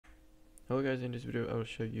Hello guys, in this video I will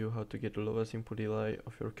show you how to get the lowest input delay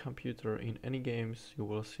of your computer in any games. You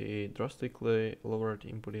will see drastically lowered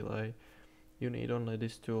input delay. You need only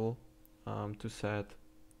this tool to set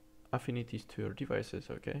affinities to your devices,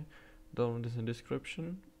 okay? Download this in the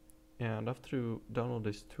description, and after you download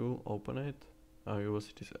this tool, open it. You will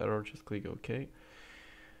see this error, just click OK.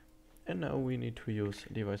 And now we need to use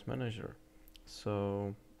device manager.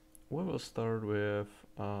 So we will start with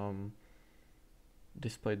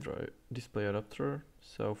display adapter.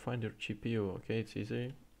 So find your GPU. Okay, it's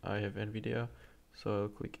easy. I have NVIDIA, so I'll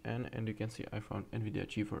click N, and you can see I found NVIDIA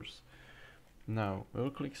GeForce. Now we'll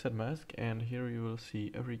click set mask, and here you will see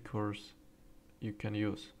every cores you can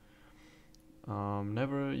use.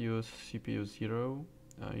 Never use CPU 0.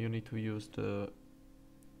 You need to use the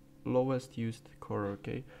lowest used core.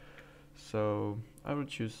 Okay, so I will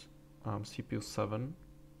choose CPU 7.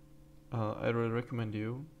 I really recommend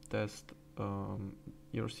you test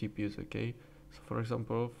your CPUs, okay? So for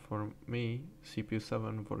example, for me CPU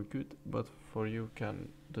 7 were good, but for you can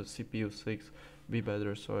the CPU 6 be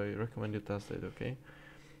better, so I recommend you test it, okay?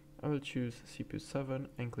 I will choose CPU 7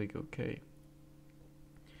 and click OK.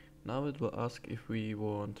 Now it will ask if we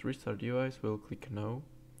want restart device. We'll click no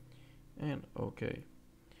and OK.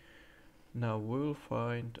 Now we'll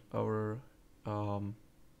find our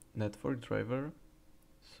network driver.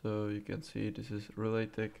 So you can see this is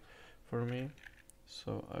related for me,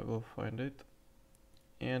 so I will find it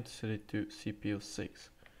and set it to CPU 6.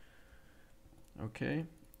 Okay,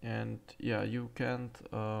 and yeah, you can't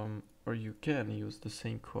or you can use the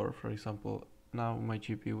same core. For example, now my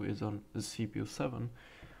GPU is on the CPU 7,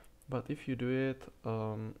 but if you do it,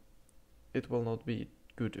 it will not be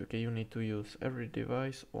good. Okay, you need to use every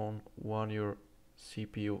device on your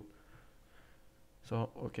CPU. So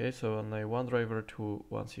okay, so on one driver to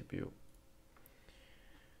one CPU.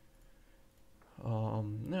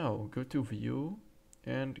 Now go to view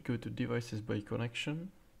and go to devices by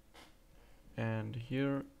connection, and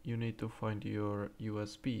here you need to find your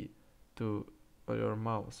USB to your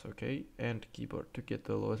mouse, okay, and keyboard to get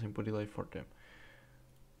the lowest input delay for them.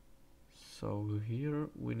 So here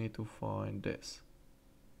we need to find this.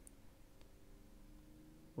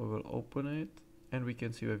 We will open it, and we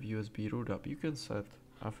can see we have USB root hub. You can set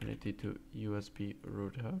affinity to USB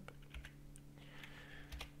root hub,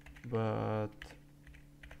 but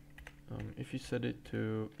if you set it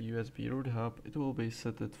to USB root hub, it will be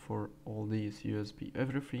set it for all these USB.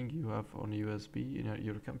 Everything you have on USB in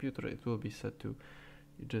your computer, it will be set to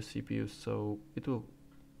the CPU, so it will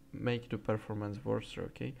make the performance worse,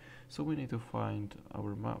 okay? So we need to find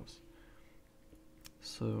our mouse.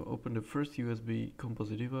 So open the first USB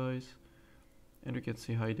composite device, and you can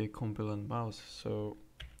see hide the component mouse. So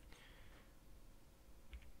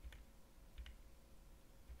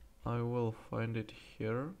I will find it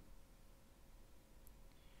here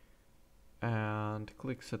and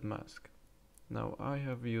click set mask. Now I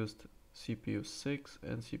have used CPU 6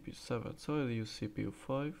 and CPU 7, so I'll use CPU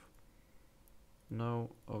 5. Now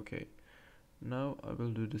okay, now I will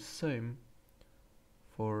do the same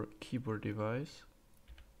for keyboard device.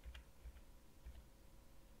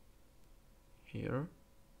 Here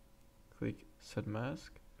click set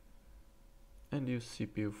mask and use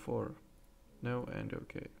CPU 4. No and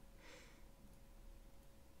okay.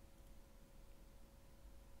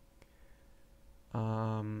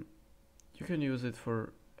 You can use it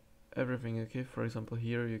for everything, okay? For example,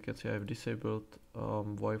 here you can see I've disabled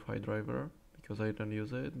Wi-Fi driver because I don't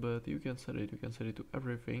use it, but you can set it to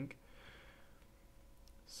everything.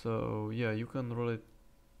 So yeah, you can really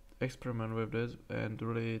experiment with this and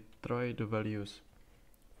really try the values.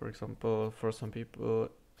 For example, for some people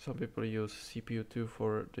use CPU 2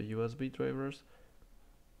 for the USB drivers.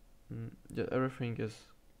 Yeah, everything is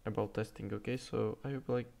about testing, okay? So I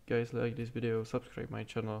hope guys like this video, subscribe my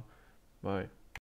channel. Bye.